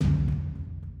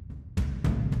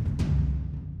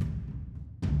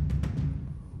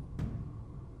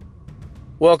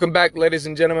Welcome back, ladies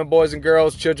and gentlemen, boys and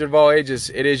girls, children of all ages.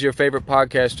 It is your favorite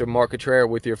podcaster, Mark Cotrera,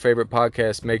 with your favorite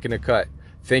podcast, Making a Cut.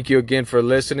 Thank you again for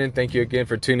listening. Thank you again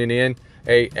for tuning in.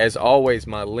 Hey, as always,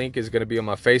 my link is going to be on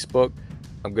my Facebook.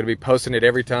 I'm going to be posting it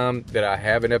every time that I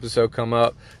have an episode come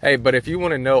up. Hey, but if you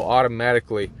want to know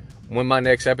automatically when my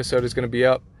next episode is going to be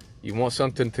up, you want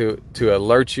something to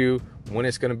alert you when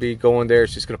it's going to be going there,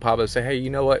 it's just going to pop up and say, hey, you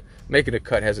know what? Making a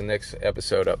Cut has a next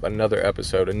episode up, another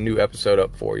episode, a new episode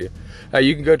up for you.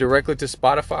 You can go directly to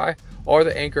Spotify or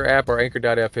the Anchor app or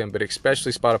Anchor.fm, but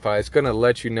especially Spotify. It's going to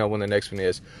let you know when the next one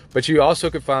is. But you also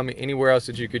can find me anywhere else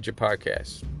that you get your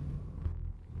podcasts.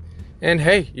 And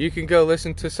hey, you can go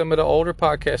listen to some of the older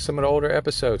podcasts, some of the older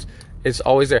episodes. It's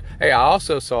always there. Hey, I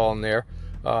also saw on there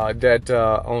that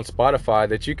on Spotify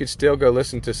that you could still go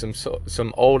listen to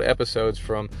some old episodes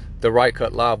from the Right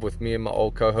Cut Live with me and my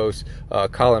old co-host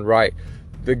Colin Wright.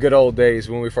 The good old days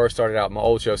when we first started out my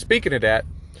old show. Speaking of that,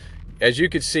 as you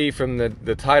can see from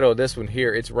the title of this one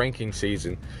here, it's ranking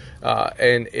season.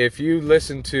 And if you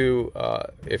listen to,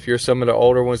 if you're some of the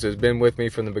older ones that's been with me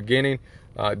from the beginning,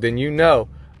 then you know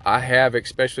I have,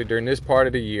 especially during this part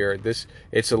of the year,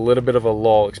 it's a little bit of a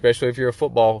lull, especially if you're a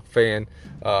football fan,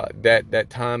 that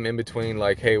time in between,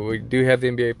 like, hey, we do have the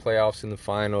NBA playoffs and the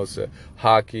finals,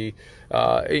 hockey,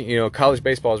 college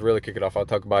baseball is really kicking off. I'll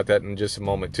talk about that in just a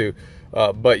moment too.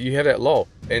 But you have that lull,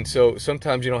 and so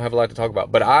sometimes you don't have a lot to talk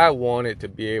about. But I wanted to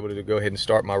be able to go ahead and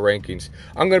start my rankings.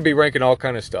 I'm going to be ranking all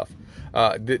kind of stuff.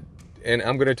 And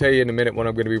I'm going to tell you in a minute what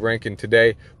I'm going to be ranking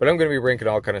today, but I'm going to be ranking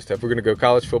all kind of stuff. We're going to go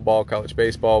college football, college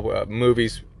baseball,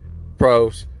 movies,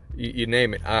 pros, you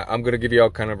name it. I'm going to give you all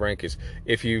kind of rankings.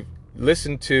 If you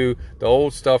listen to the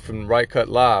old stuff from Right Cut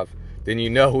Live, then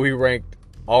you know we ranked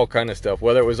all kind of stuff.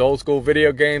 Whether it was old school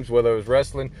video games, whether it was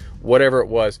wrestling, whatever it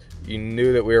was, you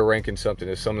knew that we were ranking something.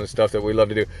 It's some of the stuff that we love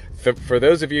to do. For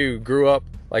those of you who grew up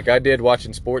like I did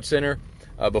watching SportsCenter,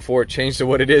 before it changed to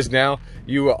what it is now,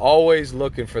 you were always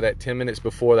looking for that 10 minutes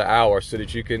before the hour so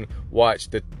that you can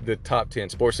watch the top 10,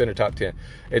 SportsCenter top 10.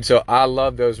 And so I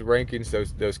love those rankings,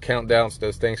 those countdowns,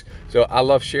 those things. So I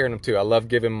love sharing them too. I love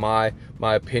giving my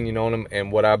opinion on them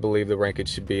and what I believe the rankings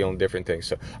should be on different things.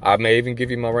 So I may even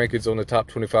give you my rankings on the top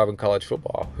 25 in college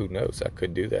football. Who knows? I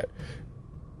could do that.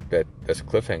 That's a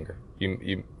cliffhanger.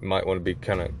 You might want to be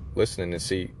kind of listening and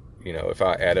see, if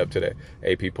I add up to the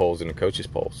AP polls and the coaches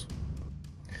polls.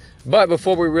 But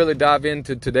before we really dive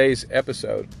into today's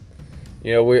episode,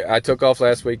 I took off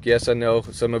last week. Yes, I know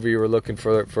some of you were looking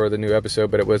for the new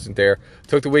episode, but it wasn't there.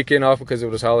 Took the weekend off because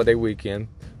it was holiday weekend,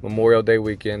 Memorial Day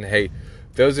weekend. Hey,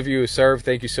 those of you who served,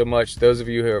 thank you so much. Those of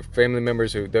you who are family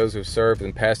members, those who served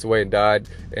and passed away and died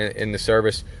in the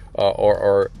service,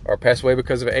 or passed away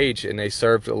because of age and they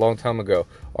served a long time ago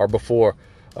or before,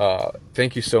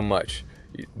 thank you so much.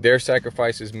 Their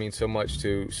sacrifices mean so much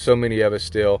to so many of us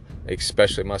still,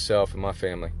 especially myself and my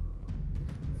family.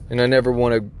 And I never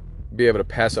want to be able to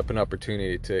pass up an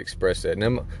opportunity to express that. And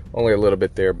I'm only a little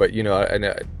bit there, but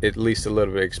at least a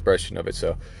little bit of expression of it.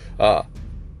 So I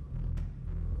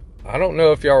don't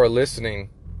know if y'all are listening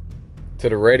to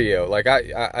the radio. Like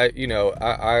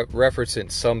I reference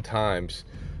it sometimes.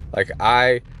 Like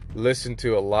I listen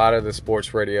to a lot of the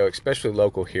sports radio, especially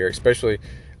local here, especially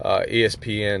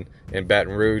ESPN in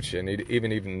Baton Rouge and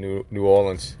even New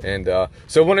Orleans. And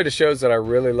so one of the shows that I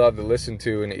really love to listen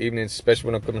to in the evenings, especially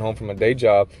when I'm coming home from my day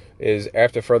job, is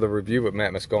After Further Review with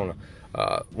Matt Moscona.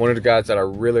 One of the guys that I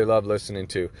really love listening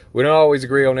to. We don't always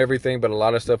agree on everything, but a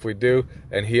lot of stuff we do.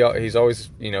 And he's always,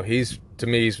 to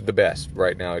me, he's the best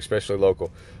right now, especially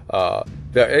local.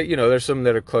 There's some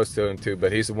that are close to him too,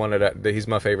 but he's the one that he's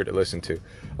my favorite to listen to.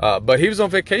 But he was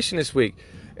on vacation this week.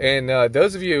 And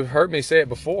those of you who've heard me say it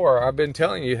before, I've been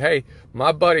telling you, hey,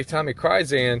 my buddy Tommy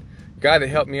Kryzan, guy that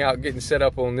helped me out getting set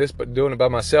up on this, but doing it by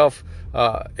myself,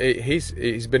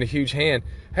 he's been a huge hand.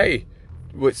 Hey,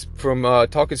 from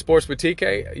Talking Sports with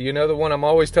TK, the one I'm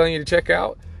always telling you to check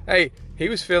out? Hey, he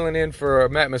was filling in for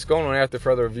Matt Moscona on After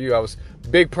Further Review. I was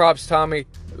big props, Tommy.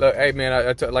 Look, hey,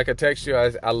 man, like I text you,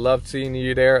 I love seeing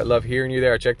you there. I love hearing you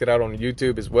there. I checked it out on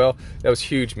YouTube as well. That was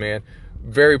huge, man.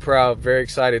 Very proud, very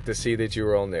excited to see that you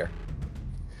were on there.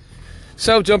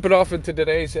 So jumping off into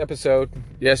today's episode,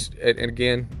 yes, and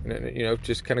again,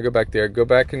 just kind of go back there. Go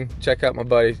back and check out my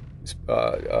buddy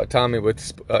Tommy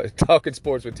with Talking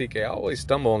Sports with TK. I always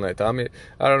stumble on that, Tommy.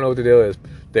 I don't know what the deal is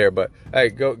there, but hey,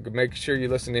 go make sure you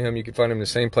listen to him. You can find him in the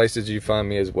same places you find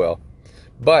me as well.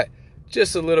 But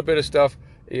just a little bit of stuff.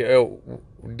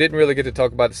 Didn't really get to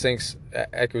talk about the Saints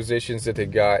acquisitions that they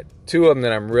got. Two of them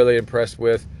that I'm really impressed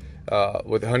with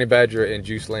Honey Badger and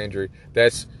Juice Landry.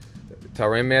 That's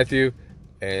Tyrann Mathieu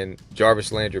and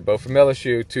Jarvis Landry, both from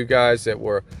LSU. Two guys that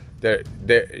were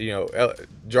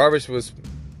Jarvis was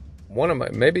one of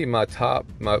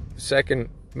my second,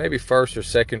 maybe first or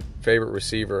second favorite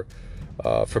receiver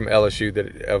from LSU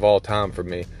that of all time for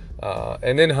me.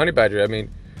 And then Honey Badger. I mean,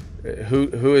 who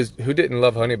didn't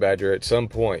love Honey Badger at some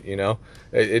point? And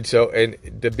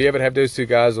to be able to have those two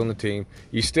guys on the team,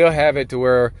 you still have it to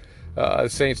where the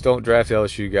Saints don't draft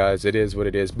LSU guys. It is what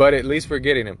it is. But at least we're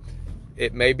getting them.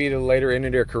 It may be the later end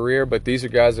of their career, but these are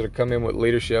guys that have come in with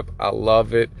leadership. I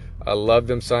love it. I love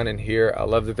them signing here. I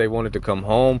love that they wanted to come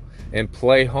home and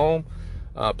play at home.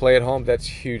 That's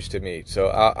huge to me. So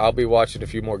I'll be watching a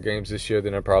few more games this year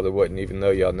than I probably wouldn't, even though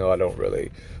y'all know I don't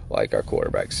really like our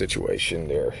quarterback situation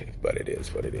there. But it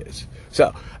is what it is.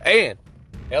 So, and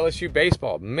LSU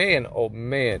baseball. Man, oh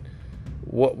man.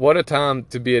 What a time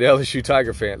to be an LSU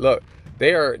Tiger fan. Look,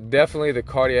 they are definitely the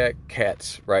cardiac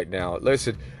cats right now.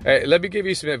 Listen, let me give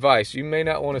you some advice. You may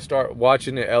not want to start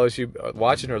watching or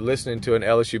listening to an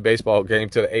LSU baseball game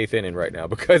to the 8th inning right now,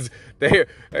 because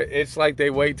it's like they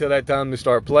wait till that time to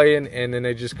start playing, and then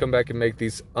they just come back and make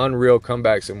these unreal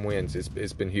comebacks and wins.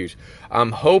 It's been huge.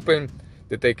 I'm hoping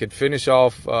that they could finish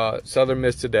off Southern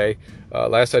Miss today.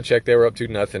 Last I checked, they were up to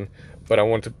nothing, but I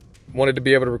wanted to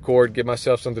be able to record, give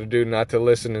myself something to do, not to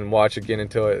listen and watch again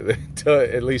until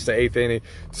at least the 8th inning,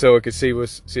 so I could see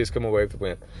us come away with the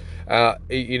win.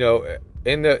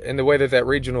 In the way that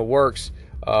regional works,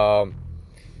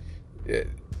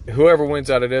 whoever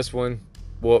wins out of this one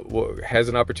has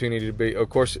an opportunity to be. Of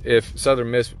course, if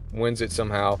Southern Miss wins it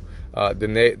somehow,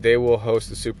 then they will host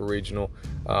the Super Regional.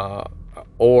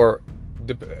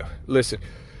 Listen,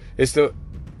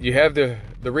 you have the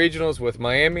regionals with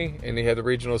Miami, and you have the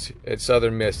regionals at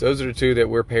Southern Miss. Those are the two that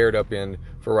we're paired up in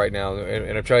for right now,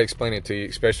 and I'll try to explain it to you,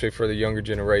 especially for the younger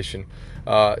generation.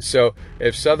 So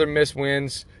if Southern Miss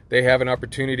wins, they have an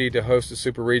opportunity to host the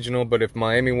Super Regional, but if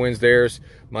Miami wins theirs,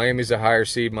 Miami's a higher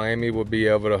seed. Miami will be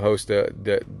able to host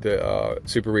the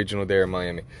Super Regional there in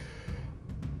Miami.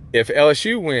 If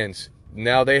LSU wins,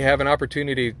 now they have an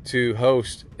opportunity to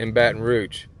host in Baton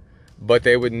Rouge, but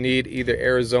they would need either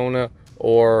Arizona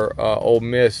or Ole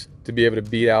Miss to be able to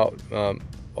beat out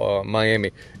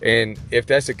Miami. And if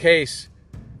that's the case,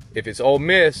 if it's Ole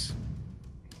Miss,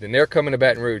 then they're coming to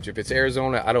Baton Rouge. If it's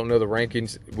Arizona, I don't know the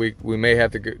rankings. We may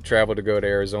have to travel to go to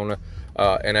Arizona.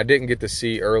 And I didn't get to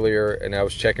see earlier, and I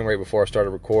was checking right before I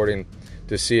started recording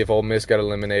to see if Ole Miss got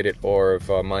eliminated or if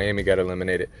Miami got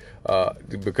eliminated,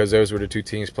 because those were the two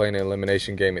teams playing an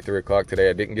elimination game at 3 o'clock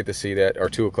today. I didn't get to see that, or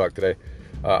 2 o'clock today.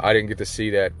 I didn't get to see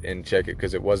that and check it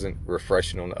because it wasn't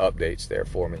refreshing on the updates there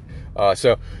for me.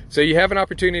 So you have an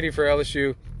opportunity for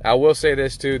LSU. I will say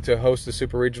this too, to host the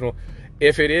Super Regional.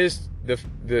 If it is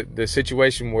the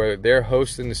situation where they're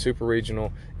hosting the Super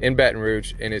Regional in Baton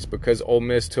Rouge, and it's because Ole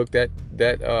Miss took that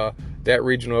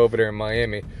regional over there in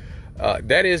Miami,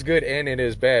 that is good and it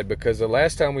is bad, because the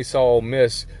last time we saw Ole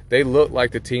Miss, they looked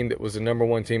like the team that was the number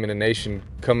one team in the nation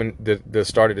coming the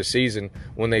start of the season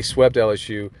when they swept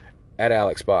LSU at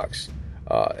Alex Box.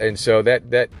 And so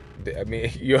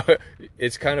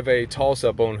it's kind of a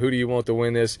toss-up on who do you want to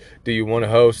win this. Do you want to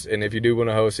host? And if you do want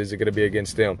to host, is it going to be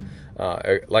against them?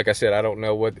 Like I said, I don't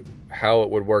know how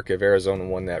it would work if Arizona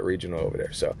won that regional over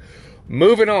there. So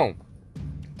moving on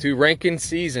to ranking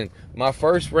season. My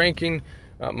first set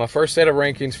of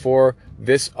rankings for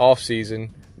this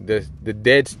offseason, the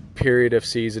dead period of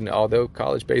season, although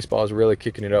college baseball is really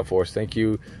kicking it up for us. Thank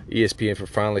you, ESPN, for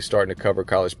finally starting to cover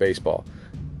college baseball.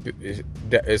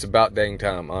 It's about dang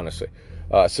time, honestly.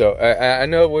 So I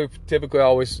know we typically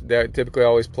always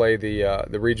play the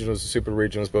regionals, the super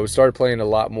regionals, but we started playing a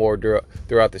lot more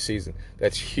throughout the season.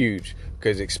 That's huge,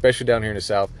 because especially down here in the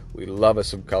South, we love us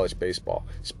some college baseball,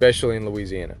 especially in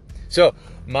Louisiana. So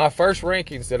my first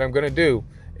rankings that I'm going to do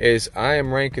is I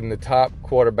am ranking the top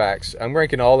quarterbacks. I'm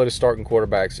ranking all of the starting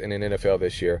quarterbacks in an NFL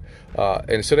this year,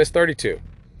 and so that's 32,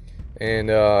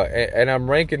 and I'm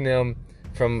ranking them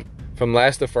from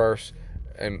last to first,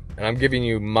 and I'm giving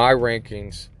you my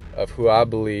rankings of who I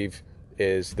believe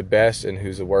is the best and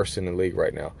who's the worst in the league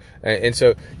right now. And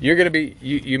so you're going to be,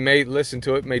 you may listen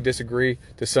to it, may disagree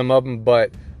to some of them,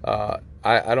 but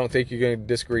I don't think you're going to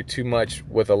disagree too much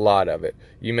with a lot of it.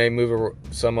 You may move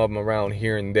some of them around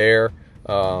here and there,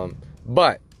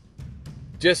 but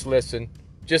just listen,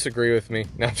 just agree with me.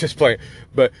 No, I'm just playing,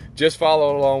 but just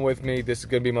follow along with me. This is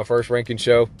going to be my first ranking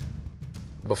show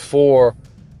before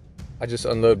I just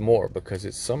unload more, because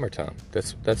it's summertime.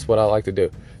 That's what I like to do.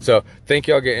 So thank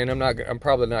y'all again. And I'm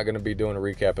probably not going to be doing a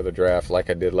recap of the draft like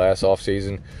I did last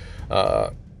offseason.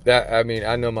 I mean,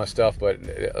 I know my stuff, but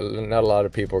not a lot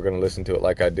of people are going to listen to it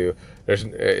like I do.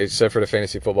 Except for the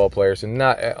fantasy football players, and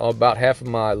not about half of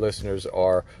my listeners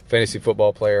are fantasy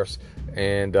football players,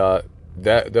 and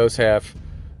those half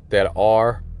that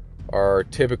are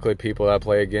typically people that I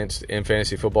play against in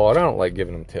fantasy football, and I don't like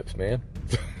giving them tips, man.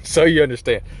 So you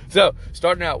understand. So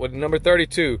starting out with number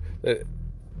 32,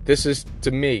 this is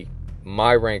to me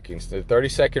my rankings. The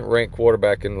 32nd ranked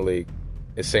quarterback in the league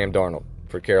is Sam Darnold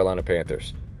for Carolina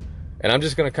Panthers. And I'm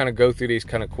just going to kind of go through these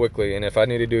kind of quickly. And if I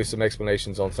need to do some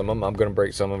explanations on some of them, I'm going to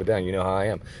break some of it down. You know how I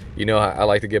am. You know how I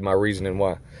like to give my reasoning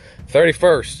why.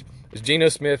 31st is Geno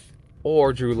Smith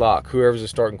or Drew Lock, whoever's the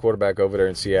starting quarterback over there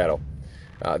in Seattle.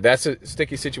 That's a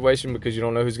sticky situation because you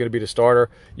don't know who's going to be the starter.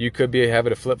 You could be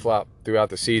having a flip-flop throughout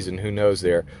the season. Who knows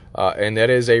there? And that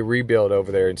is a rebuild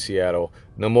over there in Seattle.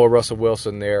 No more Russell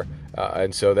Wilson there.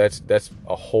 And so that's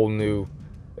a whole new –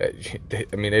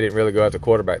 I mean, they didn't really go after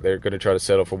quarterback. They're going to try to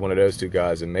settle for one of those two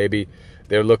guys. And maybe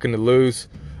they're looking to lose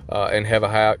and have a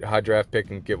high draft pick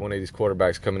and get one of these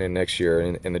quarterbacks coming in next year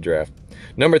in the draft.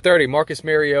 Number 30, Marcus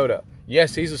Mariota.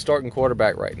 Yes, he's a starting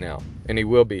quarterback right now, and he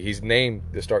will be. He's named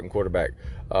the starting quarterback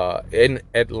in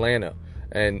Atlanta.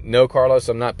 And no, Carlos,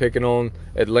 I'm not picking on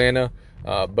Atlanta,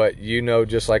 but you know,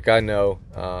 just like I know,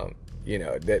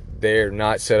 that they're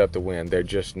not set up to win. They're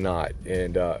just not.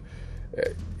 And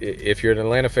if you're an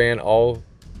Atlanta fan, all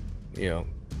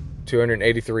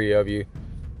 283 of you,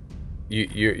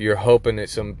 you're hoping that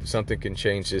something can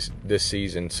change this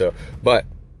season. So, but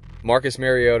Marcus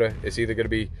Mariota is either going to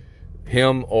be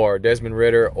him or Desmond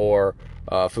Ridder or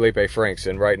Felipe Franks,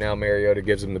 and right now Mariota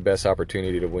gives him the best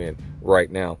opportunity to win right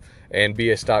now and be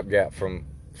a stopgap from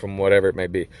whatever it may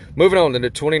be. Moving on to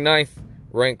the 29th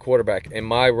ranked quarterback in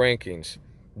my rankings,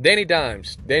 Danny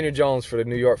Dimes, Daniel Jones for the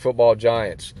New York Football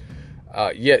Giants.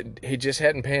 Yet he just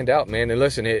hadn't panned out, man. And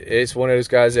listen, it's one of those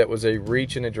guys that was a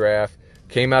reach in the draft,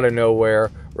 came out of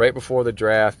nowhere right before the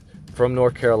draft from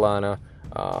North Carolina,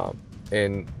 from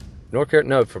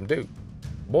Duke.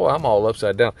 Boy, I'm all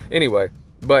upside down. Anyway,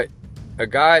 but a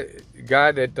guy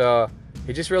that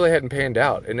he just really hadn't panned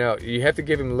out. And now you have to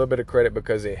give him a little bit of credit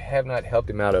because they have not helped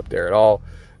him out up there at all.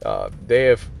 They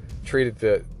have treated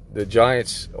the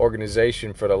Giants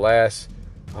organization for the last,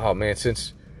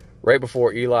 since right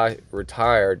before Eli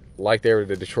retired, like they were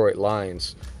the Detroit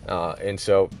Lions. And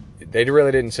so they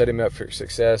really didn't set him up for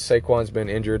success. Saquon's been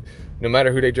injured. No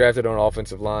matter who they drafted on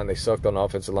offensive line, they sucked on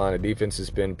offensive line. The defense has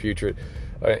been putrid.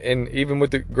 And even with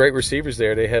the great receivers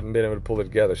there, they haven't been able to pull it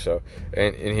together. So,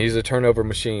 and he's a turnover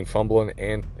machine, fumbling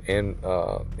and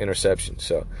interception.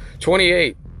 So,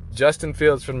 28, Justin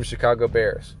Fields from the Chicago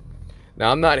Bears.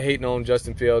 Now, I'm not hating on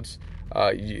Justin Fields.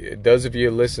 Those of you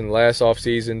who listened last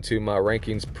offseason to my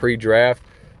rankings pre-draft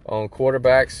on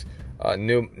quarterbacks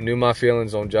knew my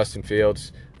feelings on Justin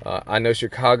Fields. I know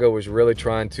Chicago was really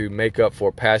trying to make up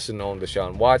for passing on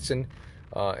Deshaun Watson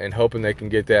and hoping they can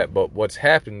get that. But what's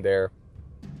happened there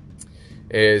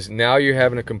is now you're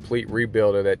having a complete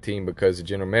rebuild of that team because the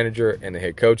general manager and the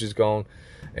head coach is gone.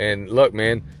 And look,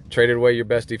 man, traded away your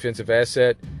best defensive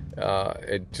asset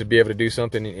to be able to do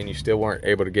something, and you still weren't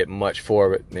able to get much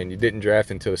for it. And you didn't draft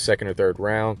until the second or third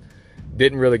round.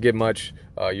 Didn't really get much.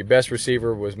 Your best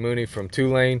receiver was Mooney from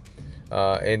Tulane,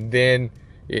 and then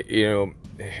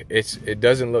it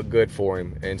doesn't look good for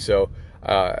him. And so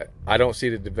I don't see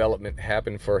the development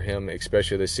happen for him,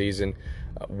 especially this season.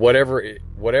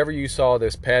 Whatever you saw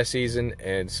this past season,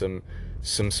 and some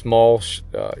small,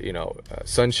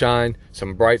 sunshine,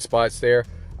 some bright spots there.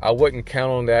 I wouldn't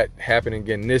count on that happening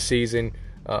again this season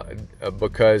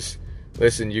because,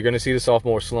 listen, you're going to see the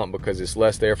sophomore slump because it's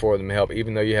less there for them to help.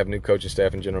 Even though you have new coaching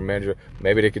staff and general manager,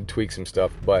 maybe they could tweak some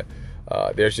stuff, but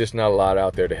there's just not a lot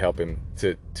out there to help him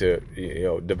to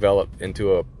develop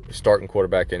into a starting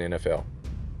quarterback in NFL.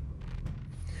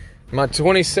 My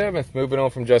 27th, moving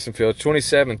on from Justin Fields,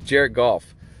 27th, Jared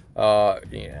Goff.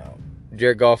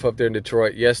 Jared Goff up there in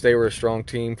Detroit. Yes, they were a strong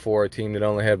team for a team that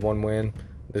only had one win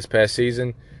this past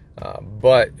season,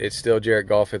 but it's still Jared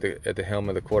Goff at the helm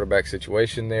of the quarterback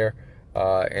situation there.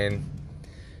 And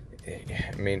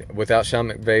I mean, without Sean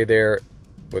McVay there,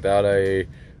 without a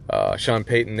Sean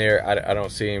Payton there, I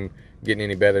don't see him getting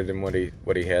any better than what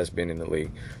he has been in the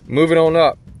league. Moving on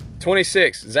up,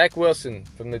 26, Zach Wilson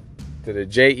from the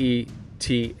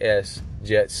Jets,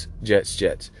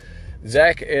 Jets.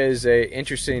 Zach is a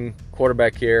interesting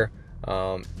quarterback here.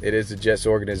 It is the Jets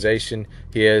organization.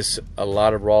 He has a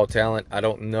lot of raw talent. I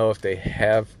don't know if they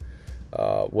have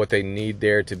what they need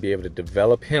there to be able to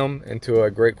develop him into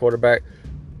a great quarterback.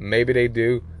 Maybe they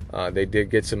do. They did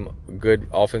get some good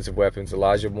offensive weapons.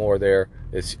 Elijah Moore there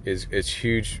is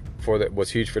huge was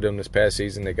huge for them this past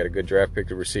season. They got a good draft pick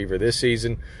receiver this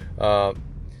season.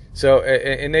 So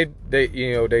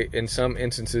they in some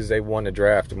instances they won the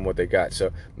draft and what they got.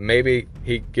 So maybe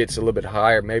he gets a little bit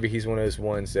higher. Maybe he's one of those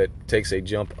ones that takes a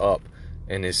jump up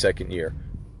in his second year.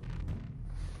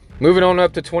 Moving on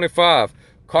up to 25,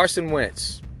 Carson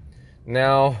Wentz.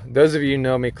 Now, those of you who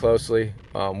know me closely,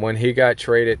 when he got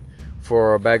traded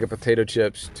for a bag of potato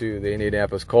chips to the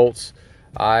Indianapolis Colts,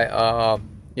 I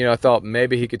thought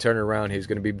maybe he could turn it around. He was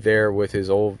going to be there with his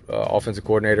old offensive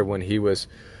coordinator when he was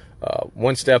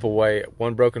one step away,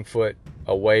 one broken foot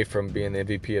away from being the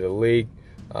MVP of the league.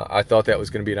 I thought that was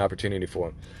going to be an opportunity for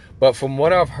him. But from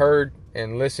what I've heard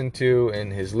and listened to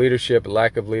and his leadership,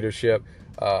 lack of leadership,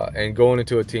 and going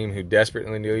into a team who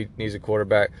desperately needs a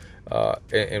quarterback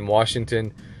in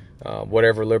Washington,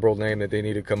 whatever liberal name that they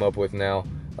need to come up with now,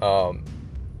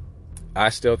 I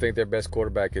still think their best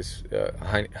quarterback is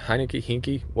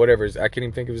Hinkie, whatever. I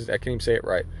can't even say it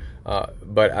right.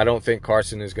 But I don't think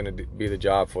Carson is going to be the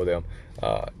job for them.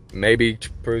 Maybe he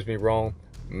proves me wrong.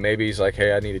 Maybe he's like,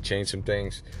 hey, I need to change some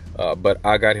things. But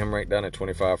I got him ranked down at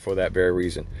 25 for that very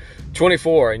reason.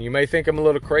 24, and you may think I'm a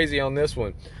little crazy on this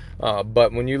one.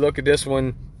 But when you look at this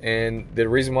one, and the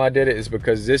reason why I did it is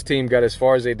because this team got as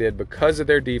far as they did because of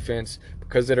their defense,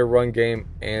 because of their run game,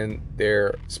 and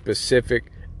their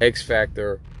specific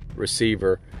X-factor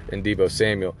receiver in Deebo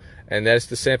Samuel. And that's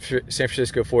the San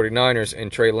Francisco 49ers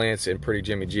and Trey Lance and pretty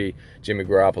Jimmy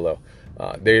Garoppolo.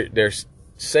 They're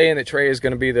saying that Trey is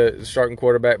going to be the starting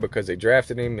quarterback because they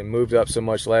drafted him and moved up so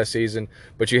much last season.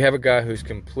 But you have a guy who's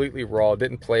completely raw,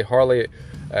 didn't play hardly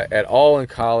at all in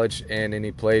college, and then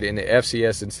he played in the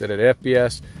FCS instead of the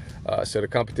FBS, so the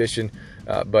competition,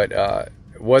 but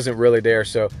wasn't really there.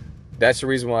 So that's the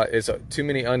reason why it's too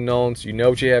many unknowns. You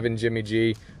know what you have in Jimmy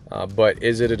G, but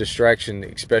is it a distraction,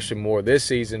 especially more this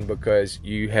season, because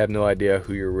you have no idea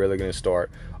who you're really going to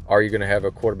start? Are you going to have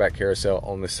a quarterback carousel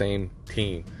on the same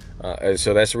team? And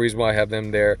so that's the reason why I have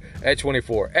them there at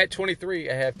 24. At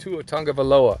 23, I have Tua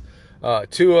Tagovailoa.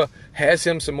 Tua has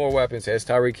him some more weapons, has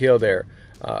Tyreek Hill there.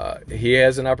 He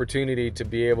has an opportunity to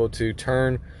be able to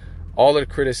turn all of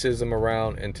the criticism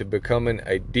around into becoming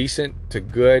a decent to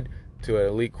good to an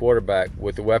elite quarterback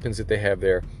with the weapons that they have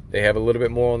there. They have a little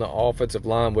bit more on the offensive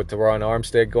line with Teron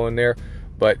Armstead going there.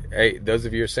 But, hey, those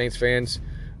of you Saints fans,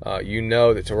 you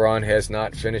know that Teron has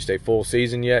not finished a full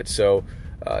season yet, so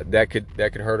that could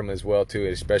hurt him as well too,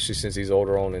 especially since he's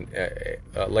older on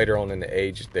and later on in the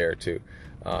age there too,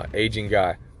 aging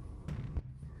guy.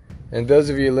 And those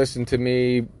of you who listened to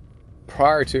me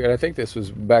prior to, and I think this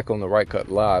was back on the Right Cut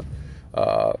Live,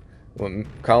 when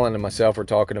Colin and myself were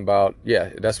talking about, yeah,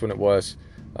 that's when it was.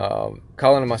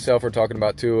 Colin and myself were talking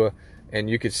about Tua, and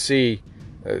you could see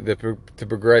the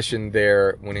progression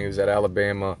there when he was at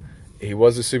Alabama. He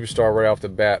was a superstar right off the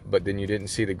bat, but then you didn't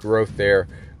see the growth there,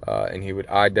 and he would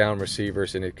eye down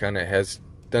receivers, and it kind of has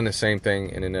done the same thing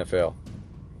in NFL.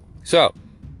 So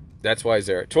that's why he's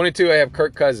there. At 22, I have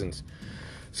Kirk Cousins.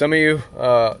 Some of you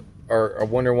are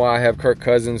wondering why I have Kirk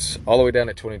Cousins all the way down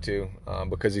at 22,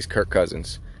 because he's Kirk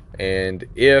Cousins. And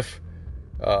if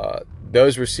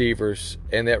those receivers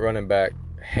and that running back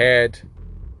had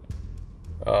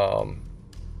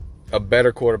a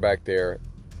better quarterback there,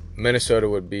 Minnesota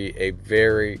would be a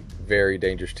very, very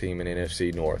dangerous team in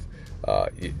NFC North.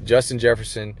 Justin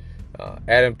Jefferson,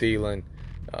 Adam Thielen,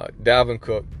 Dalvin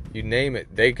Cook, you name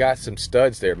it, they got some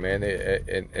studs there, man.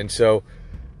 And so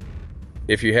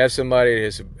if you have somebody that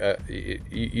is,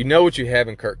 you know what you have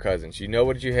in Kirk Cousins. You know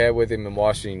what you have with him in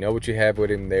Washington. You know what you have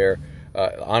with him there.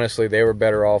 Honestly, they were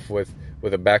better off with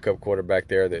a backup quarterback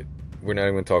there that we're not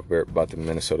even going to talk about the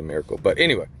Minnesota Miracle. But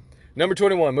anyway, number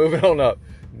 21, moving on up.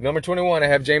 Number 21, I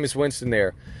have Jameis Winston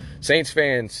there. Saints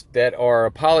fans that are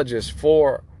apologists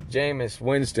for Jameis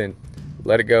Winston,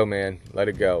 let it go, man. Let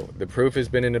it go. The proof has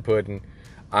been in the pudding.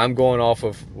 I'm going off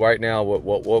of right now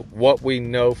what we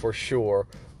know for sure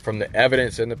from the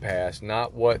evidence in the past,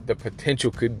 not what the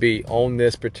potential could be on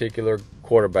this particular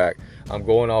quarterback. I'm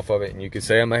going off of it, and you can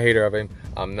say I'm a hater of him.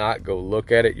 I'm not. Go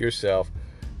look at it yourself.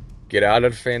 Get out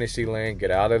of the fantasy land.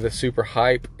 Get out of the super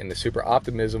hype and the super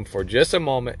optimism for just a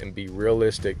moment and be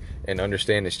realistic and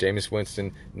understand that Jameis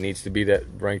Winston needs to be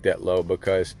ranked that low,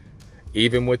 because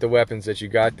even with the weapons that you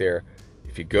got there,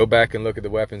 if you go back and look at the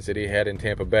weapons that he had in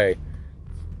Tampa Bay,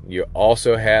 you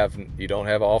don't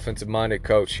have an offensive-minded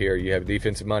coach here. You have a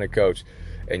defensive-minded coach.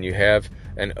 And you have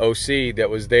an OC that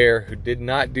was there who did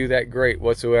not do that great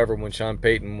whatsoever when Sean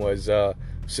Payton was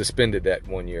suspended that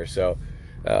one year. So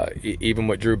even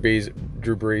with Drew Brees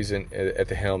at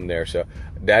the helm there. So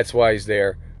that's why he's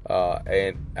there.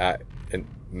 And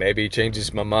maybe he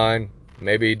changes my mind.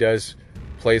 Maybe he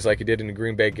plays like he did in the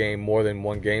Green Bay game more than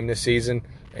one game this season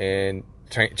and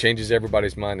changes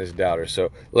everybody's mind as a doubter.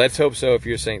 So let's hope so if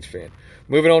you're a Saints fan.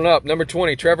 Moving on up, number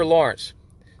 20, Trevor Lawrence.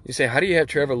 You say, how do you have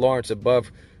Trevor Lawrence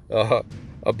above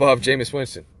Jameis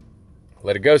Winston?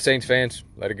 Let it go, Saints fans.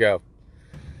 Let it go.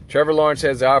 Trevor Lawrence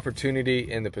has the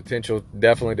opportunity and the potential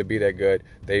definitely to be that good.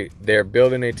 They're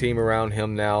building a team around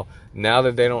him now. Now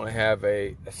that they don't have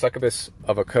a succubus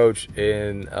of a coach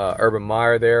in Urban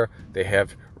Meyer there, they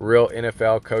have real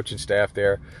NFL coaching staff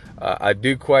there. I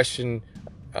do question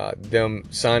them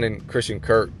signing Christian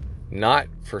Kirk, not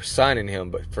for signing him,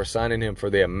 but for signing him for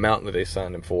the amount that they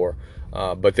signed him for.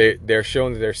 But they're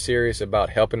showing that they're serious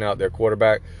about helping out their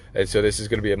quarterback, and so this is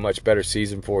going to be a much better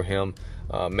season for him.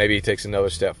 Maybe he takes another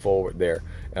step forward there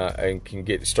and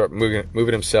can start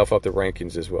moving himself up the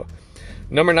rankings as well.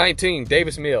 Number 19,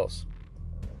 Davis Mills.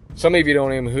 Some of you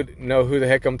don't even know who the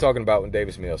heck I'm talking about with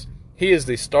Davis Mills. He is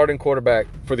the starting quarterback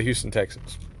for the Houston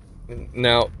Texans.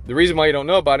 Now, the reason why you don't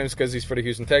know about him is because he's for the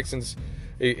Houston Texans.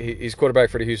 He's quarterback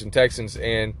for the Houston Texans,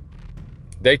 and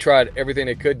they tried everything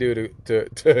they could do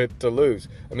to lose.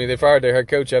 I mean, they fired their head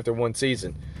coach after one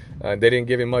season. They didn't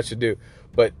give him much to do.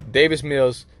 But Davis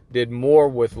Mills did more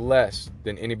with less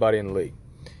than anybody in the league.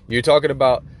 You're talking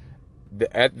about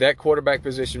at that quarterback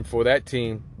position for that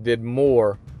team did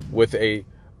more with a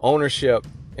ownership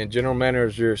and general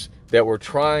managers that were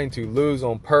trying to lose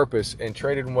on purpose and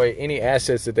traded away any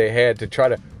assets that they had to try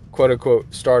to, quote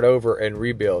unquote, start over and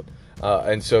rebuild.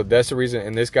 And so that's the reason.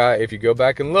 And this guy, if you go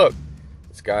back and look,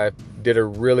 this guy did a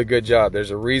really good job.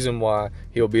 There's a reason why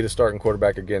he'll be the starting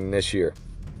quarterback again this year.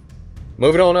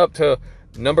 Moving on up to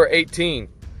number 18.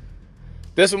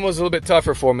 This one was a little bit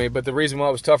tougher for me, but the reason why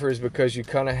it was tougher is because you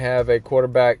kind of have a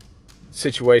quarterback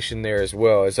situation there as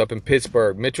well. It's up in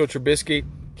Pittsburgh. Mitchell Trubisky,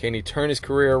 can he turn his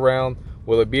career around?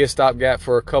 Will it be a stopgap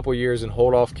for a couple years and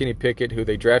hold off Kenny Pickett, who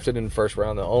they drafted in the first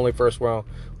round, the only first-round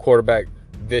quarterback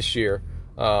this year?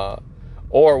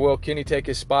 Or will Kenny take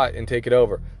his spot and take it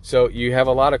over? So you have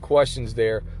a lot of questions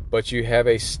there, but you have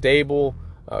a stable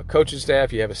coaching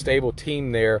staff. You have a stable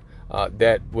team there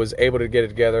that was able to get it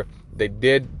together. They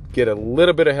did get a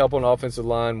little bit of help on the offensive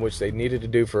line, which they needed to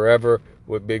do forever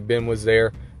when Big Ben was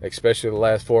there, especially the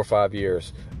last 4 or 5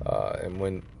 years. And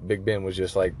when Big Ben was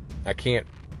just like, I can't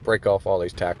break off all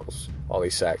these tackles, all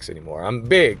these sacks anymore. I'm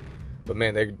big, but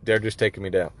man, they're just taking me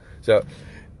down. So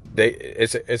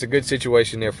it's a good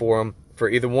situation there for them. For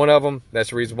either one of them, that's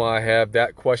the reason why I have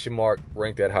that question mark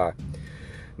ranked that high.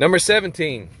 Number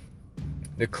 17,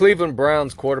 the Cleveland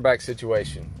Browns quarterback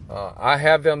situation. I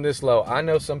have them this low. I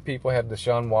know some people have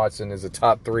Deshaun Watson as a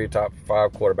top 3, top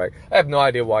 5 quarterback. I have no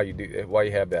idea why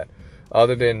you have that,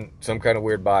 other than some kind of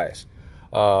weird bias.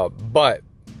 But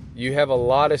you have a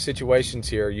lot of situations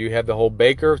here. You have the whole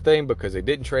Baker thing because they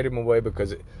didn't trade him away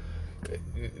because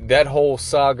that whole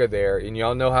saga there, and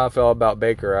y'all know how I felt about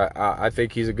Baker. I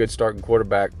think he's a good starting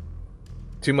quarterback.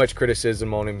 Too much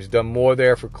criticism on him. He's done more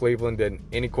there for Cleveland than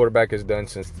any quarterback has done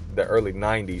since the early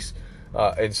 90s.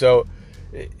 And so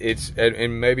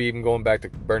and maybe even going back to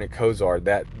Bernie Kosar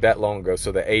that long ago,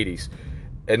 so the 80s.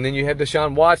 And then you have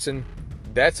Deshaun Watson.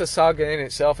 That's a saga in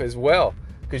itself as well,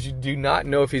 because you do not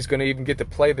know if he's going to even get to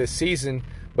play this season,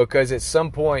 because at some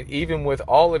point, even with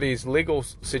all of these legal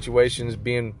situations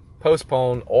being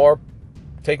postponed or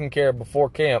taken care of before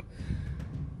camp,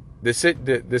 the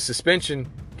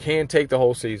suspension can take the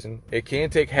whole season. It can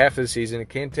take half of the season. It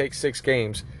can take 6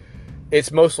 games.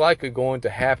 It's most likely going to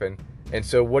happen. And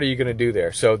so what are you going to do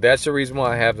there? So that's the reason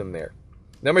why I have them there.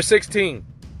 Number 16,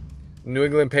 New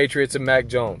England Patriots and Mac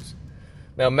Jones.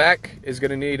 Now, Mac is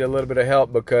going to need a little bit of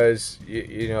help because,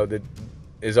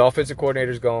 his offensive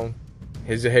coordinator's gone.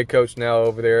 He's the head coach now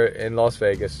over there in Las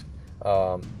Vegas.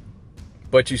 But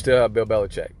you still have Bill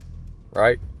Belichick,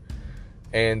 right?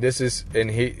 And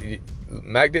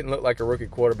Mac didn't look like a rookie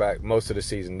quarterback most of the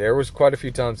season. There was quite a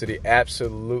few times that he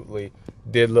absolutely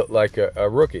did look like a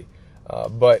rookie.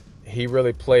 But he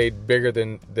really played bigger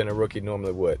than a rookie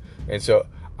normally would. And so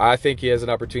I think he has an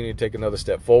opportunity to take another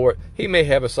step forward. He may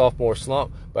have a sophomore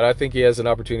slump, but I think he has an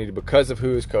opportunity, because of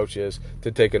who his coach is,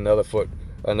 to take another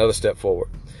step forward.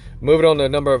 Moving on to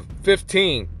number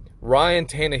 15, Ryan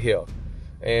Tannehill.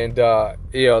 And, a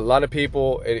lot of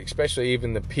people, and especially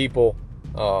even the people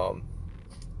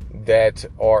that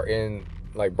are in,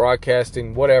 like,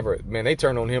 broadcasting, whatever, man, they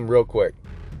turn on him real quick,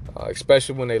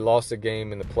 especially when they lost the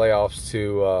game in the playoffs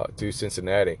to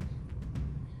Cincinnati.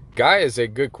 Guy is a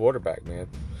good quarterback, man.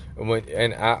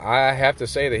 And I have to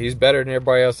say that he's better than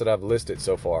everybody else that I've listed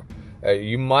so far.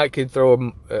 You could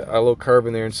throw a little curve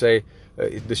in there and say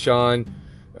Deshaun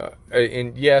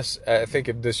And yes, I think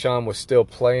if Deshaun was still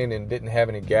playing and didn't have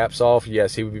any gaps off,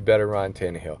 yes, he would be better than Ryan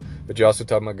Tannehill. But you're also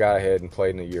talking about a guy who hadn't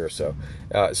played in a year or so.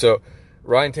 So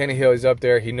Ryan Tannehill is up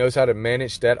there. He knows how to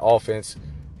manage that offense.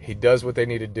 He does what they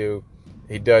need to do.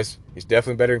 He's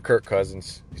definitely better than Kirk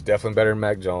Cousins. He's definitely better than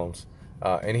Mac Jones.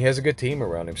 And he has a good team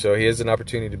around him. So he has an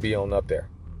opportunity to be on up there.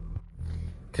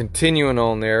 Continuing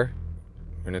on there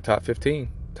in the top 15,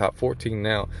 top 14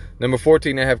 now. Number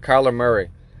 14, they have Kyler Murray.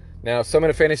 Now, some of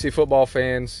the fantasy football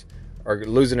fans are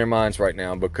losing their minds right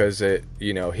now because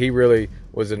he really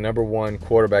was the number one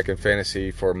quarterback in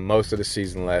fantasy for most of the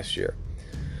season last year.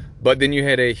 But then you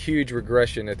had a huge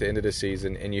regression at the end of the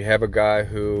season, and you have a guy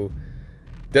who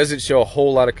doesn't show a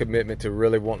whole lot of commitment to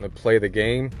really wanting to play the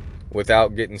game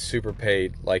without getting super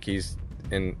paid like he's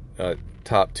in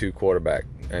top 2 quarterback.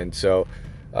 And so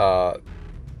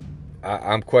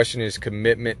I'm questioning his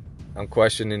commitment. I'm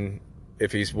questioning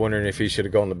if he's wondering if he should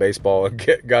have gone to baseball and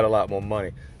got a lot more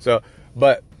money. So,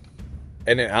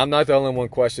 and then I'm not the only one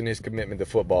questioning his commitment to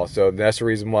football. So that's the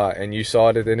reason why. And you saw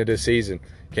it at the end of the season.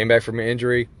 Came back from an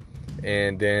injury,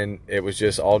 and then it was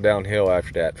just all downhill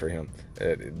after that for him.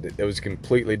 It was a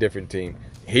completely different team.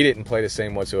 He didn't play the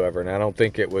same whatsoever, and I don't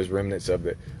think it was remnants of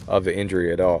the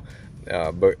injury at all.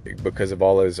 But because of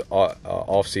all his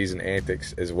off-season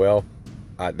antics as well,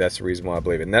 that's the reason why I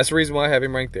believe it. And that's the reason why I have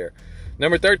him ranked there.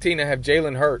 Number 13, I have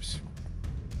Jalen Hurts.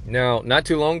 Now, not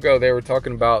too long ago, they were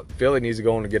talking about Philly needs to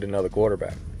go on to get another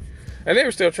quarterback. And they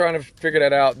were still trying to figure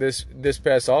that out this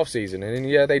past offseason. And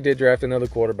yeah, they did draft another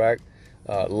quarterback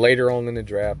later on in the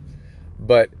draft.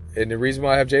 And the reason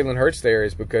why I have Jalen Hurts there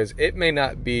is because it may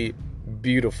not be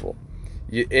beautiful.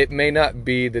 It may not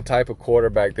be the type of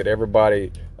quarterback that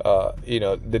everybody,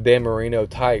 the Dan Marino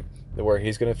type, where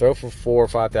he's going to throw for 4,000 or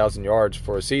 5,000 yards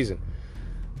for a season.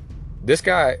 This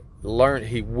guy learned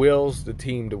he wills the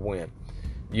team to win.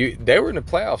 They were in the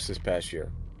playoffs this past year,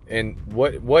 and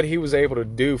what he was able to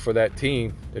do for that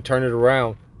team to turn it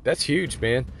around, that's huge,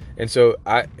 man. And so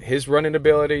his running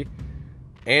ability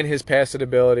and his passing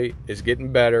ability is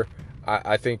getting better.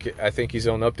 I think he's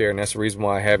on up there, and that's the reason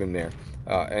why I have him there.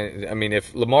 And I mean,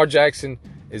 if Lamar Jackson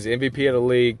is the MVP of the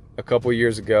league a couple of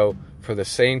years ago for the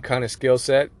same kind of skill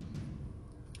set,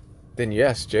 then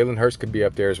yes, Jalen Hurts could be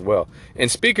up there as well.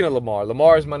 And speaking of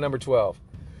Lamar is my number 12.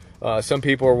 Some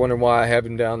people are wondering why I have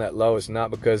him down that low. It's not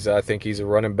because I think he's a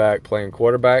running back playing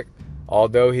quarterback,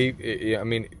 although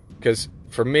because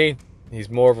for me, he's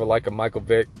more of like a Michael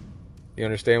Vick. You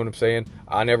understand what I'm saying?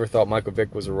 I never thought Michael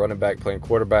Vick was a running back playing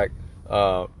quarterback.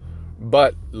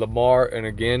 But Lamar, and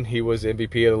again, he was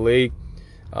MVP of the league,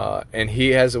 and he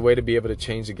has a way to be able to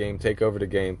change the game, take over the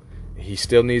game. He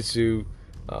still needs to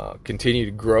continue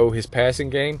to grow his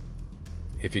passing game.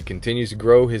 If he continues to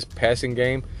grow his passing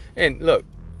game, and look,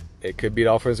 it could be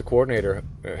the offensive coordinator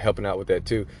helping out with that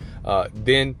too,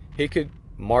 then he could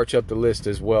march up the list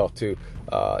as well too.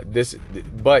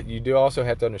 But you do also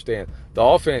have to understand the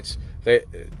offense.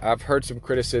 I've heard some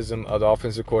criticism of the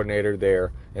offensive coordinator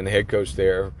there and the head coach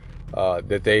there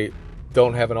that they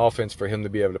don't have an offense for him to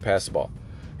be able to pass the ball.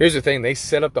 Here's the thing: they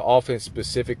set up the offense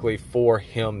specifically for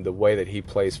him, the way that he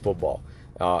plays football.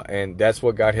 And that's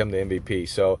what got him the MVP.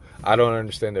 So I don't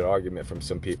understand that argument from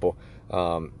some people.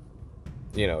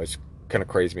 It's kind of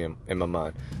crazy in my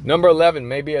mind. Number 11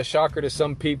 may be a shocker to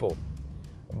some people,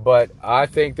 but I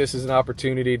think this is an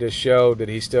opportunity to show that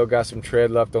he's still got some tread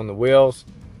left on the wheels.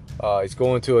 He's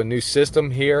going to a new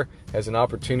system here, has an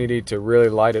opportunity to really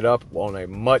light it up on a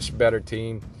much better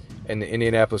team in the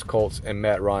Indianapolis Colts and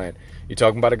Matt Ryan. You're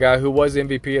talking about a guy who was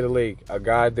MVP of the league, a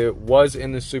guy that was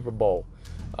in the Super Bowl.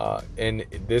 And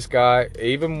this guy,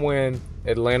 even when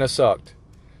Atlanta sucked,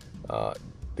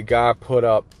 the guy put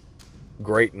up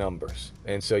great numbers.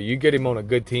 And so you get him on a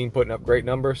good team putting up great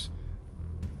numbers,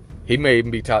 he may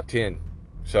even be top 10.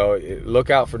 So look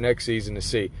out for next season to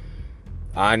see.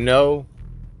 I know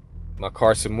my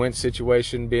Carson Wentz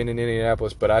situation being in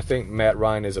Indianapolis, but I think Matt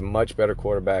Ryan is a much better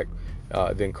quarterback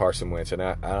than Carson Wentz. And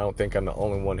I don't think I'm the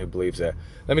only one who believes that.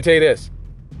 Let me tell you this.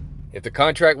 If the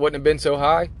contract wouldn't have been so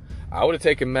high, I would have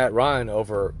taken Matt Ryan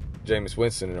over Jameis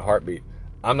Winston in a heartbeat.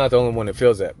 I'm not the only one that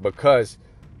feels that, because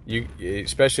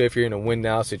especially if you're in a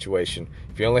win-now situation,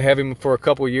 if you only have him for a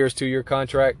couple of years, 2-year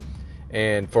contract,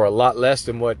 and for a lot less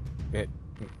than what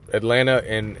Atlanta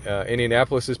and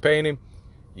Indianapolis is paying him,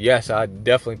 yes, I'd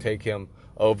definitely take him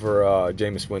over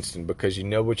Jameis Winston, because you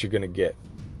know what you're going to get.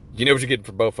 You know what you're getting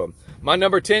for both of them. My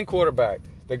number 10 quarterback,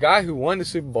 the guy who won the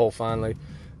Super Bowl finally,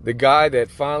 the guy that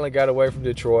finally got away from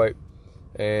Detroit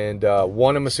and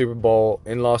won him a Super Bowl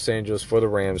in Los Angeles for the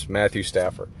Rams, Matthew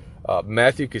Stafford.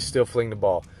 Matthew could still fling the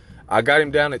ball. I got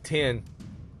him down at 10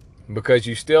 because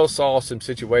you still saw some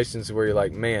situations where you're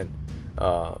like, man,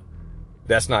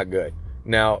 that's not good.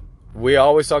 Now, we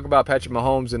always talk about Patrick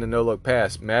Mahomes and the no-look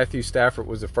pass. Matthew Stafford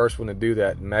was the first one to do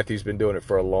that, and Matthew's been doing it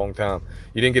for a long time.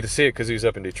 You didn't get to see it because he was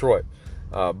up in Detroit,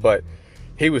 but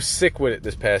he was sick with it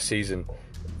this past season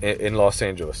in Los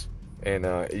Angeles. And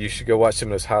you should go watch some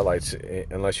of those highlights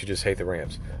unless you just hate the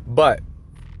Rams. But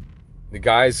the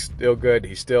guy's still good.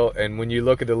 He's still, and when you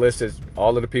look at the list,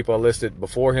 all of the people I listed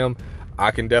before him,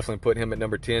 I can definitely put him at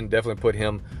number 10, definitely put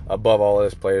him above all of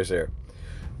those players there.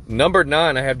 Number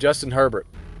 9, I have Justin Herbert.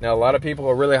 Now, a lot of people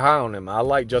are really high on him. I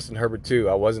like Justin Herbert too.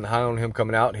 I wasn't high on him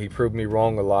coming out. He proved me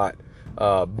wrong a lot.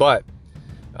 But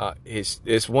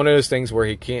it's one of those things where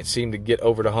he can't seem to get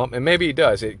over the hump. And maybe he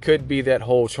does. It could be that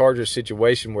whole Chargers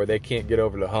situation where they can't get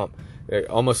over the hump.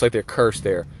 Almost like they're cursed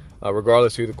there,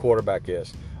 regardless who the quarterback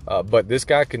is. But this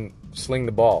guy can sling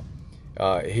the ball.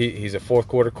 He's a fourth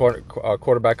quarter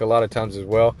quarterback a lot of times as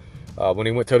well. When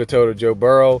he went toe-to-toe to Joe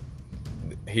Burrow,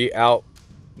 his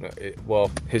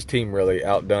team really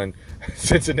outdone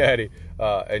Cincinnati.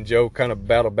 And Joe kind of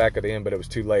battled back at the end, but it was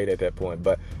too late at that point.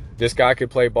 But this guy could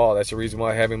play ball. That's the reason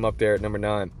why I have him up there at number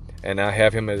 9. And I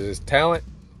have him as his talent,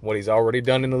 what he's already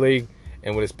done in the league,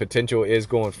 and what his potential is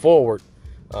going forward.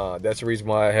 That's the reason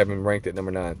why I have him ranked at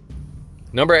number 9.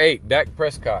 Number 8, Dak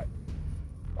Prescott.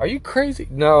 Are you crazy?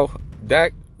 No,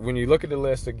 Dak, when you look at the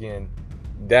list again,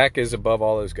 Dak is above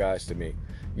all those guys to me.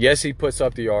 Yes, he puts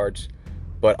up the yards,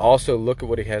 but also look at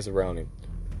what he has around him.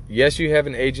 Yes, you have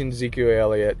an aging Ezekiel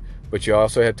Elliott, but you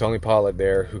also have Tony Pollard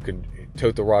there who can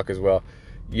tote the rock as well.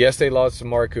 Yes, they lost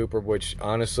Amari Cooper, which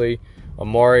honestly,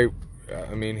 Amari,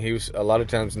 he was a lot of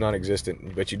times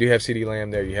non-existent. But you do have CeeDee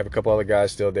Lamb there. You have a couple other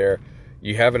guys still there.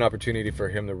 You have an opportunity for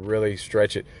him to really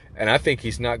stretch it. And I think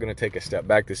he's not going to take a step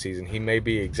back this season. He may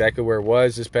be exactly where it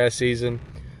was this past season,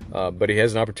 but he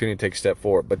has an opportunity to take a step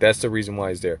forward. But that's the reason why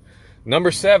he's there.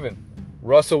 Number 7,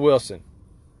 Russell Wilson.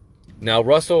 Now,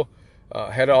 Russell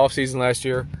had an offseason last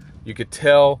year. You could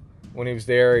tell when he was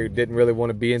there he didn't really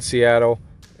want to be in Seattle.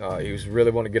 He was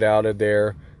really wanting to get out of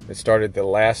there. It started the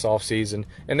last offseason,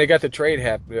 and they got the trade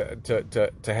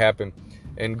to happen.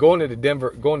 And going to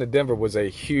Denver was a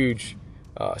huge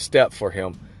step for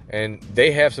him. And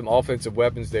they have some offensive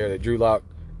weapons there that Drew Lock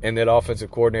and that offensive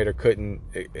coordinator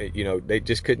they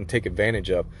just couldn't take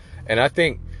advantage of. And I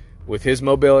think with his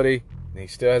mobility, and he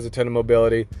still has a ton of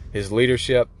mobility, his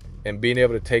leadership, and being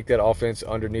able to take that offense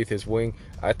underneath his wing,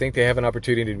 I think they have an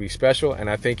opportunity to be special, and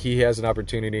I think he has an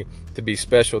opportunity to be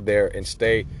special there and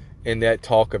stay in that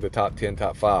talk of the top 10,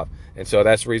 top 5. And so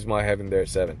that's the reason why I have him there at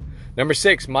 7. Number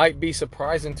 6 might be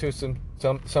surprising to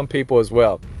some people as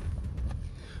well.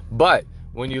 But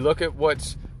when you look at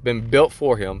what's been built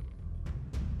for him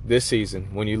this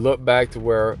season, when you look back to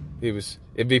where he was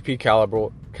MVP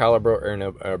caliber and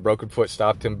a broken foot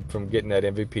stopped him from getting that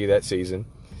MVP that season.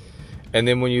 And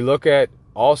then when you look at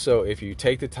also, if you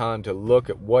take the time to look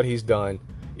at what he's done,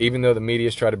 even though the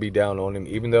media's try to be down on him,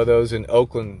 even though those in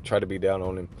Oakland try to be down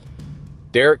on him,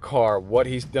 Derek Carr, what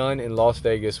he's done in Las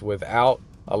Vegas without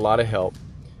a lot of help.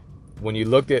 When you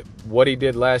looked at what he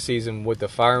did last season with the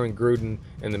firing Gruden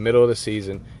in the middle of the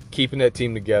season, keeping that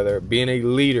team together, being a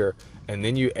leader, and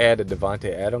then you add a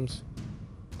Davante Adams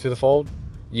to the fold,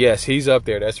 yes, he's up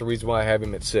there. That's the reason why I have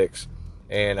him at 6.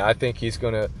 And I think he's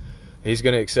gonna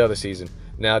excel this season.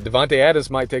 Now, Davante Adams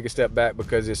might take a step back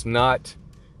because it's not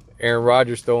Aaron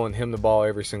Rodgers throwing him the ball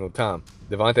every single time.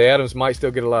 Davante Adams might still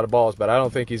get a lot of balls, but I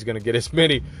don't think he's going to get as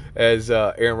many as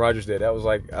Aaron Rodgers did. That was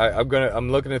like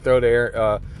I'm looking to throw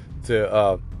to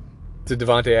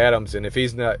Davante Adams, and if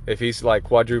he's like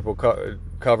quadruple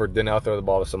covered, then I'll throw the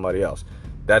ball to somebody else.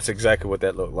 That's exactly what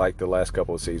that looked like the last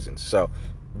couple of seasons. So,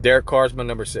 Derek Carr's my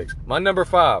number 6. My number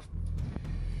 5.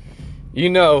 You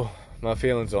know my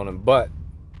feelings on him, but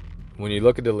when you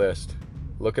look at the list,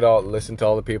 listen to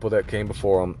all the people that came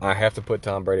before him, I have to put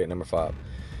Tom Brady at number 5.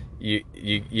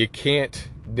 You can't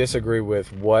disagree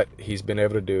with what he's been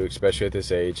able to do, especially at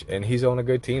this age, and he's on a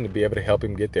good team to be able to help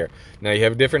him get there. Now, you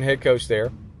have a different head coach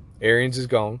there. Arians is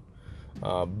gone,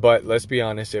 but let's be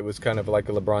honest, it was kind of like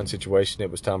a LeBron situation. It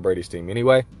was Tom Brady's team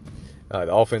anyway.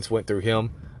 The offense went through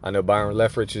him. I know Byron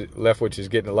Leftwich is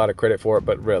getting a lot of credit for it,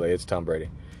 but really, it's Tom Brady.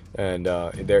 And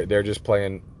they're just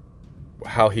playing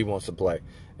how he wants to play.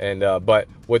 And but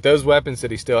with those weapons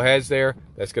that he still has there,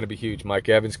 that's going to be huge. Mike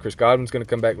Evans, Chris Godwin's going to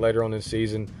come back later on this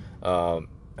season.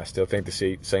 I still think the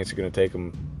Saints are going to take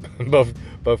them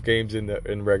both games in the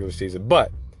regular season.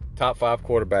 But top 5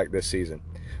 quarterback this season.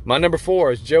 My number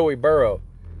 4 is Joey Burrow.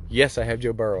 Yes, I have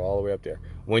Joe Burrow all the way up there.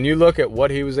 When you look at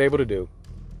what he was able to do,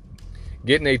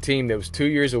 getting a team that was 2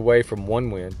 years away from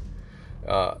one win,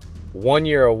 1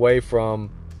 year away from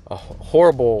a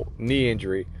horrible knee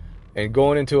injury, and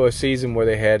going into a season where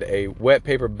they had a wet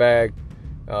paper bag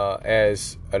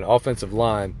as an offensive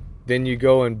line, then you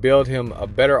go and build him a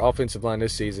better offensive line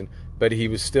this season, but he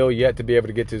was still yet to be able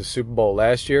to get to the Super Bowl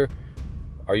last year.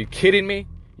 Are you kidding me?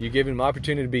 You give him an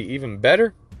opportunity to be even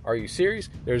better? Are you serious?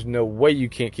 There's no way you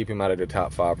can't keep him out of the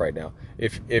top 5 right now.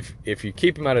 If you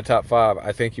keep him out of the top 5,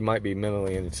 I think you might be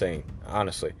mentally insane,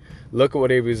 honestly. Look at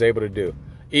what he was able to do.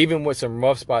 Even with some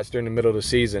rough spots during the middle of the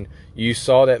season, you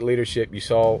saw that leadership. You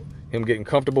saw him getting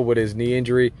comfortable with his knee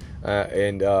injury,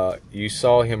 and you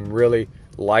saw him really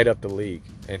light up the league.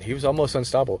 And he was almost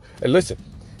unstoppable. And listen,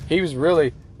 he was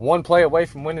really one play away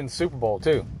from winning the Super Bowl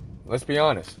too. Let's be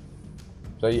honest.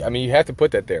 So, I mean, you have to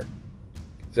put that there.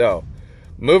 So,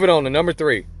 moving on to number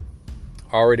 3.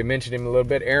 I already mentioned him a little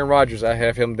bit. Aaron Rodgers, I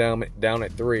have him down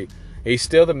at 3. He's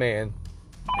still the man.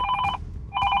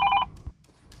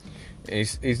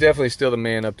 He's definitely still the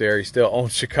man up there. He still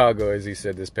owns Chicago, as he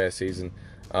said this past season.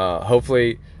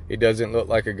 Hopefully, he doesn't look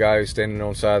like a guy who's standing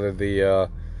on the side of the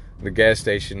gas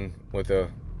station with a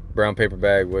brown paper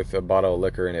bag with a bottle of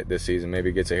liquor in it this season.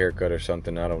 Maybe gets a haircut or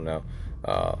something. I don't know.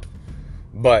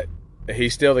 But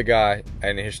he's still the guy,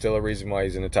 and there's still a reason why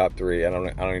he's in the top 3. I don't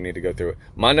even need to go through it.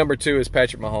 My number 2 is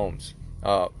Patrick Mahomes.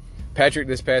 Patrick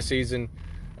this past season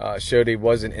showed he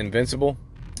wasn't invincible.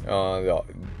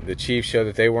 The Chiefs showed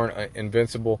that they weren't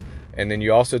invincible. And then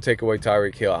you also take away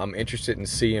Tyreek Hill. I'm interested in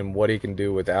seeing what he can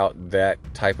do without that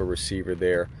type of receiver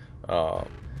there.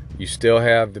 You still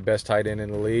have the best tight end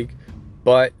in the league,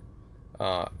 but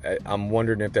I'm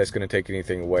wondering if that's going to take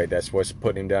anything away. That's what's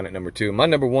putting him down at number 2. My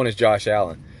number 1 is Josh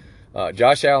Allen.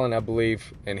 Josh Allen, I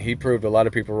believe, and he proved a lot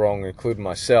of people wrong, including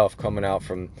myself, coming out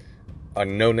from a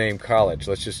no-name college.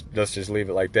 Let's just leave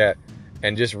it like that,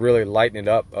 and just really lighten it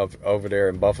up over there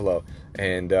in Buffalo.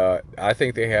 And I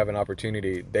think they have an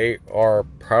opportunity. They are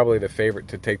probably the favorite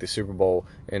to take the Super Bowl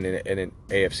in an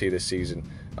AFC this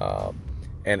season.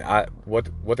 And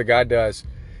what the guy does,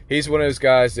 he's one of those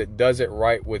guys that does it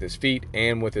right with his feet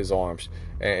and with his arms,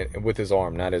 and with his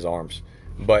arm, not his arms.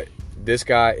 But this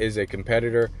guy is a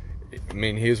competitor. I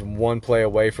mean, he was one play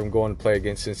away from going to play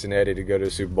against Cincinnati to go to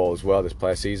the Super Bowl as well this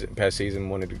past season.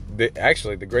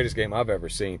 Actually, the greatest game I've ever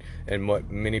seen, and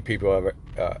what many people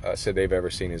have said they've ever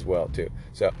seen as well, too.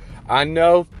 So I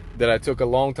know that I took a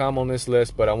long time on this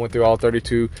list, but I went through all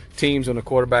 32 teams on the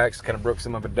quarterbacks, kind of broke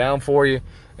some of it down for you,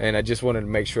 and I just wanted to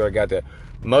make sure I got that.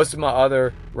 Most of my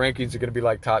other rankings are going to be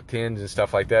like top 10s and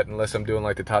stuff like that, unless I'm doing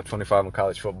like the top 25 in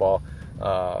college football.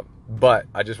 But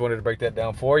I just wanted to break that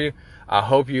down for you. I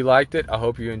hope you liked it. I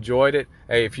hope you enjoyed it.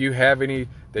 Hey, if you have any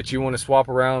that you want to swap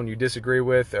around, you disagree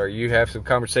with, or you have some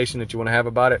conversation that you want to have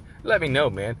about it, let me know,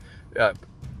 man.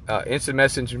 Instant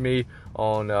message me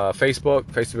on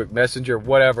Facebook Messenger,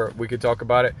 whatever. We could talk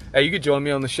about it. Hey, you could join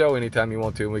me on the show anytime you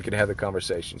want to, and we can have the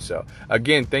conversation. So,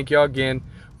 again, thank y'all again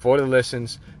for the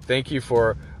listens. Thank you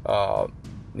for,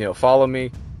 follow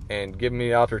me and giving me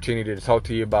the opportunity to talk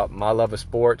to you about my love of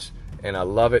sports. And I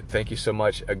love it. Thank you so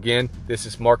much. Again, this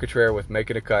is Mark Cotrera with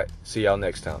Making a Cut. See y'all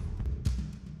next time.